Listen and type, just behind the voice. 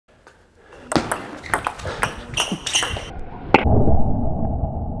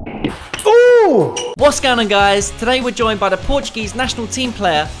What's going on, guys? Today we're joined by the Portuguese national team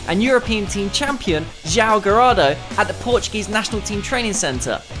player and European team champion João Geraldo at the Portuguese national team training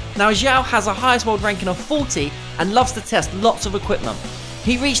centre. Now João has a highest world ranking of 40 and loves to test lots of equipment.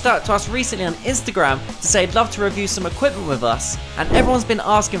 He reached out to us recently on Instagram to say he'd love to review some equipment with us, and everyone's been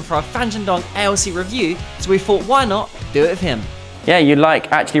asking for a Fan Zhendong ALC review, so we thought why not do it with him. Yeah, you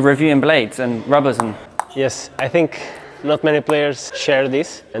like actually reviewing blades and rubbers and... Yes, I think not many players share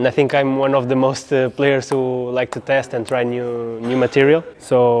this, and I think I'm one of the most players who like to test and try new material.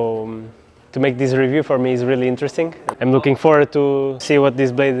 So to make this review for me is really interesting. I'm looking forward to see what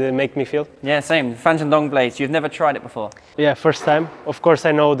this blade make me feel. Yeah, same. Fan Zhendong blades. You've never tried it before? Yeah, first time. Of course,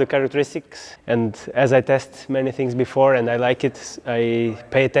 I know the characteristics, and as I test many things before and I like it, I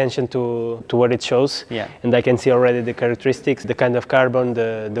pay attention to what it shows. Yeah. And I can see already the characteristics, the kind of carbon,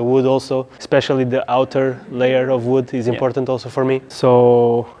 the wood also, especially the outer layer of wood is important also for me.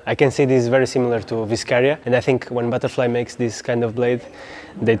 So I can see this is very similar to Viscaria, and I think when Butterfly makes this kind of blade,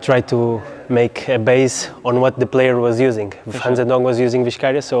 they try to make a base on what the player was using. Fan Zhendong was using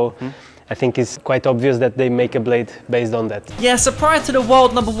Viscaria, so I think it's quite obvious that they make a blade based on that. Yeah, so prior to the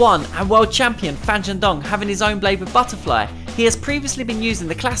world #1 and world champion Fan Zhendong having his own blade with Butterfly, he has previously been using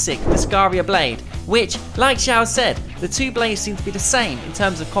the classic Viscaria blade, which, like Joao said, the two blades seem to be the same in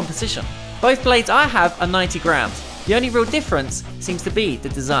terms of composition. Both blades I have are 90 grams. The only real difference seems to be the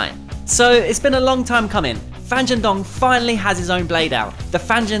design. So it's been a long time coming. Fan Zhendong finally has his own blade out, the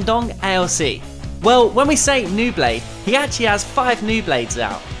Fan Zhendong ALC. Well, when we say new blade, he actually has 5 new blades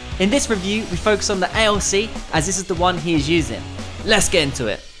out. In this review, we focus on the ALC as this is the one he is using. Let's get into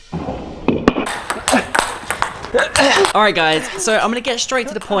it. Alright guys, so I'm going to get straight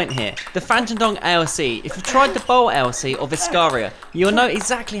to the point here. The Fan Zhendong ALC, if you've tried the Bowl ALC or Viscaria, you'll know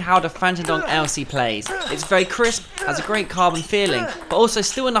exactly how the Fan Zhendong ALC plays. It's very crisp, has a great carbon feeling, but also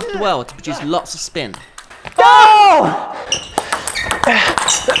still enough dwell to produce lots of spin. Go!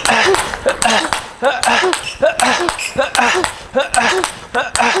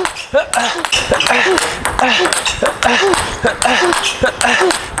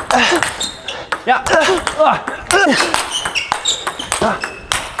 Yeah.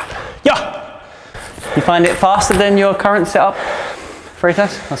 Yeah. You find it faster than your current setup,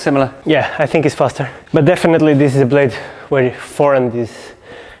 Freitas, or similar? Yeah, I think it's faster. But definitely this is a blade where forehand is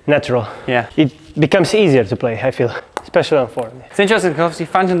natural. Yeah. It becomes easier to play, I feel, especially on forehand. It's interesting because obviously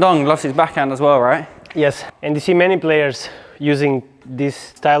Fan Zhendong loves his backhand as well, right? Yes, and you see many players using this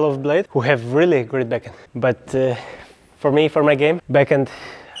style of blade who have really great backhand. But for me, for my game, backhand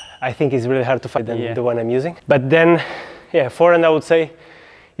I think is really hard to find than the one I'm using. But then, yeah, forehand I would say,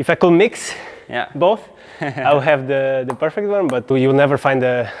 if I could mix both, I would have the perfect one, but you'll never find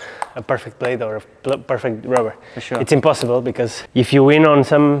a perfect blade or a perfect rubber. For sure. It's impossible, because if you win on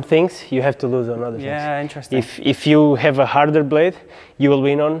some things, you have to lose on other things. Yeah, interesting. If you have a harder blade, you will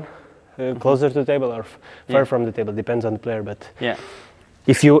win on closer to the table or far from the table, depends on the player. But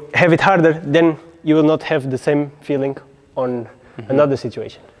if you have it harder, then you will not have the same feeling on another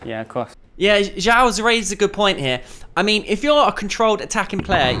situation. Yeah, of course. Yeah, Joao's raised a good point here. I mean, if you're a controlled attacking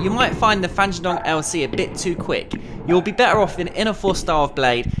player, you might find the Fan Zhendong ALC a bit too quick. You'll be better off in an inner force style of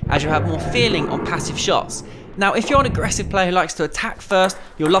blade, as you'll have more feeling on passive shots. Now, if you're an aggressive player who likes to attack first,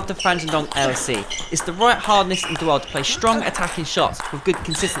 you'll love the Fan Zhendong ALC. It's the right hardness and dwell to play strong attacking shots with good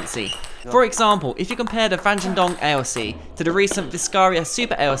consistency. For example, if you compare the Fan Zhendong ALC to the recent Viscaria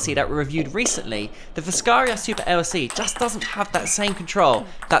Super ALC that we reviewed recently, the Viscaria Super ALC just doesn't have that same control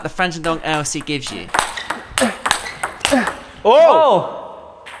that the Fan Zhendong ALC gives you.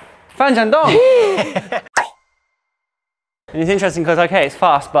 Oh! Fan Zhendong! And it's interesting because, okay, it's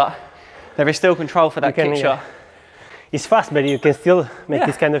fast, but there is still control for that kick shot. It's fast, but you can still make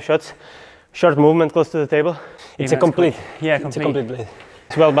these kind of shots. Short movement close to the table. It's a complete blade.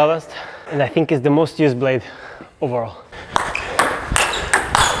 It's well balanced, and I think it's the most used blade overall.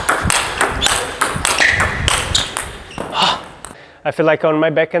 I feel like on my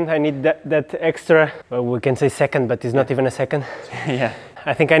backhand I need that extra, well, we can say second, but it's not even a second. Yeah.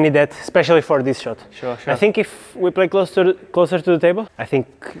 I think I need that, especially for this shot. Sure, sure. I think if we play closer to the table, I think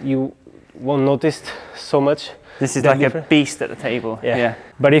you won't notice so much. This is like a beast at the table. Yeah.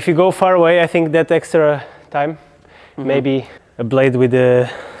 But if you go far away, I think that extra time, maybe a blade with a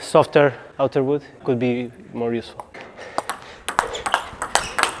softer outer wood could be more useful.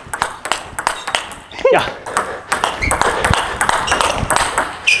 Yeah.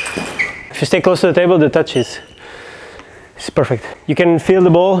 If you stay close to the table, the touch is perfect. You can feel the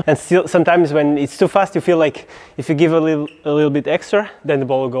ball, and still sometimes when it's too fast, you feel like if you give a little bit extra, then the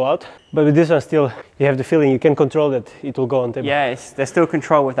ball will go out. But with this one, still you have the feeling you can control that it will go on table. Yeah, there's still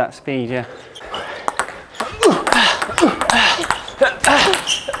control with that speed. Yeah.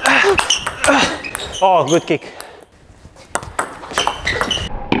 Oh, good kick.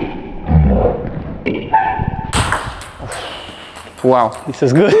 Wow. This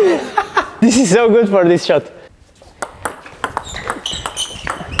is good. This is so good for this shot.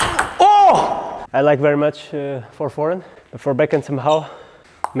 Oh! I like very much for forehand, but for backhand somehow,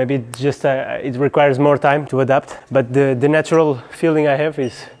 maybe just it requires more time to adapt. But the natural feeling I have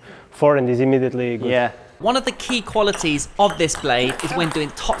is forehand is immediately good. Yeah. One of the key qualities of this blade is when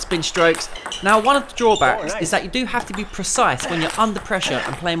doing topspin strokes. Now, one of the drawbacks is that you do have to be precise when you're under pressure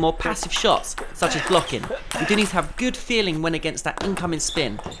and playing more passive shots, such as blocking. You do need to have good feeling when against that incoming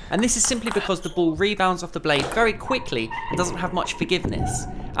spin. And this is simply because the ball rebounds off the blade very quickly and doesn't have much forgiveness.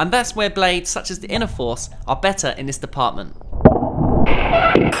 And that's where blades such as the Inner Force are better in this department.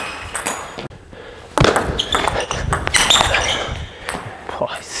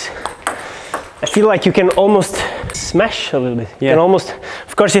 I feel like you can almost smash a little bit. Yeah. You can almost,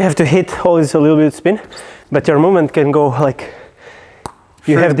 of course you have to hit always a little bit spin, but your movement can go like,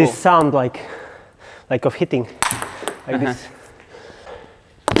 you have this sound like of hitting, like this.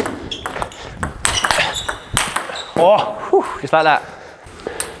 Oh, whew, just like that.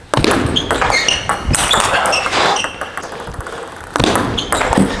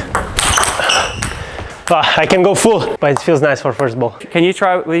 I can go full, but it feels nice for first ball. Can you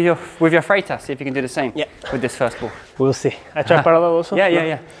try with your freighter, see if you can do the same? Yeah. With this first ball. We'll see. I try parallel also? Yeah, yeah,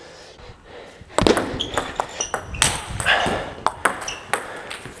 yeah.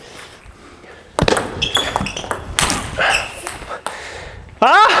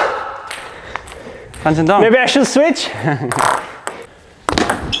 Ah! Fan Zhendong. Maybe I should switch?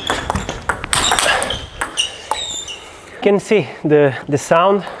 You can see the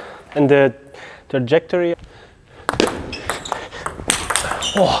sound and the trajectory.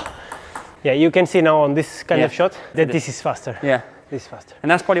 Oh. Yeah, you can see now on this kind of shot that this is faster. Yeah. This is faster.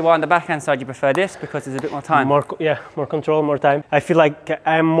 And that's probably why on the backhand side you prefer this, because there's a bit more time. More control, more time. I feel like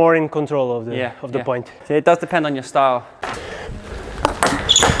I'm more in control of the point. So it does depend on your style.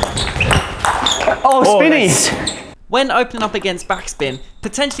 Oh, spinny! Nice. When opening up against backspin,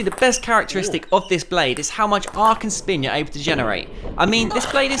 potentially the best characteristic of this blade is how much arc and spin you're able to generate. I mean, this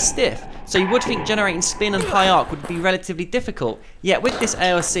blade is stiff, so you would think generating spin and high arc would be relatively difficult, yet with this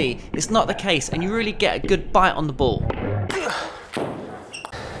ALC, it's not the case and you really get a good bite on the ball.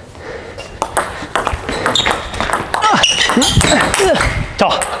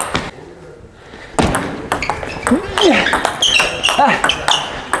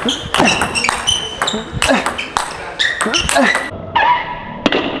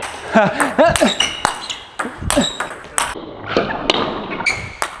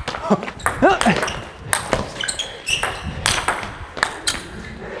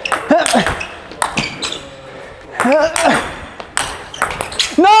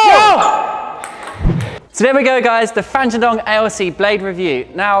 So there we go guys, the Fan Zhendong ALC blade review.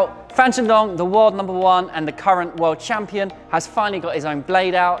 Now, Fan Zhendong, the world #1 and the current world champion, has finally got his own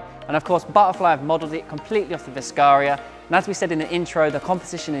blade out. And of course, Butterfly have modelled it completely off the Viscaria. And as we said in the intro, the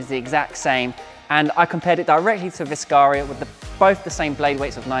composition is the exact same. And I compared it directly to Viscaria with both the same blade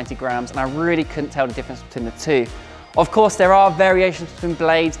weights of 90 grams. And I really couldn't tell the difference between the two. Of course, there are variations between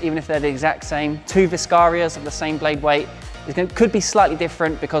blades, even if they're the exact same. Two Viscarias of the same blade weight could be slightly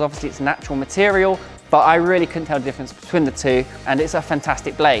different because obviously it's natural material, but I really couldn't tell the difference between the two, and it's a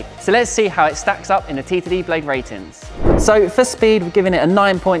fantastic blade. So let's see how it stacks up in the T2D blade ratings. So for speed, we're giving it a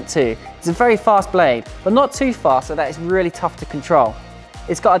 9.2. It's a very fast blade, but not too fast so that it's really tough to control.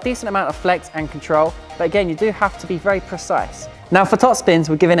 It's got a decent amount of flex and control, but again, you do have to be very precise. Now for top spins,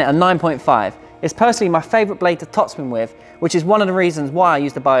 we're giving it a 9.5. It's personally my favourite blade to topspin with, which is one of the reasons why I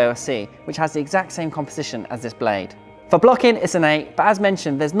use the ALC, which has the exact same composition as this blade. For blocking, it's an 8, but as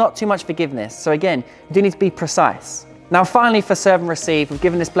mentioned, there's not too much forgiveness, so again, you do need to be precise. Now finally, for serve and receive, we've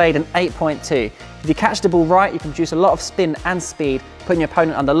given this blade an 8.2. If you catch the ball right, you can produce a lot of spin and speed, putting your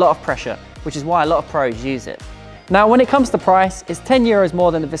opponent under a lot of pressure, which is why a lot of pros use it. Now when it comes to price, it's 10 euros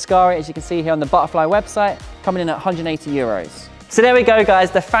more than the Viscaria, as you can see here on the Butterfly website, coming in at 180 euros. So there we go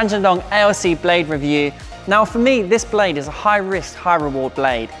guys, the Fan Zhendong ALC blade review. Now for me, this blade is a high risk, high reward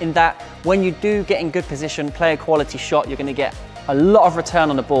blade in that when you do get in good position, play a quality shot, you're gonna get a lot of return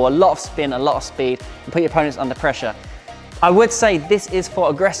on the ball, a lot of spin, a lot of speed, and put your opponents under pressure. I would say this is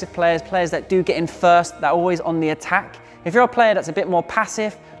for aggressive players, players that do get in first, that are always on the attack. If you're a player that's a bit more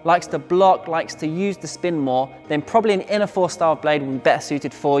passive, likes to block, likes to use the spin more, then probably an Inner Force style blade will be better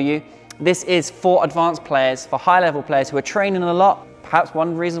suited for you. This is for advanced players, for high level players who are training a lot, perhaps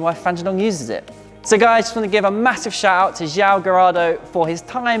one reason why Fan Zhendong uses it. So guys, just want to give a massive shout out to Joao Geraldo for his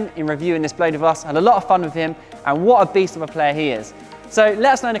time in reviewing this blade with us. I had a lot of fun with him, and what a beast of a player he is. So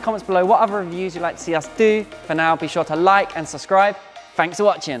let us know in the comments below what other reviews you'd like to see us do. For now, be sure to like and subscribe. Thanks for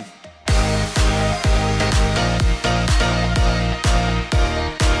watching.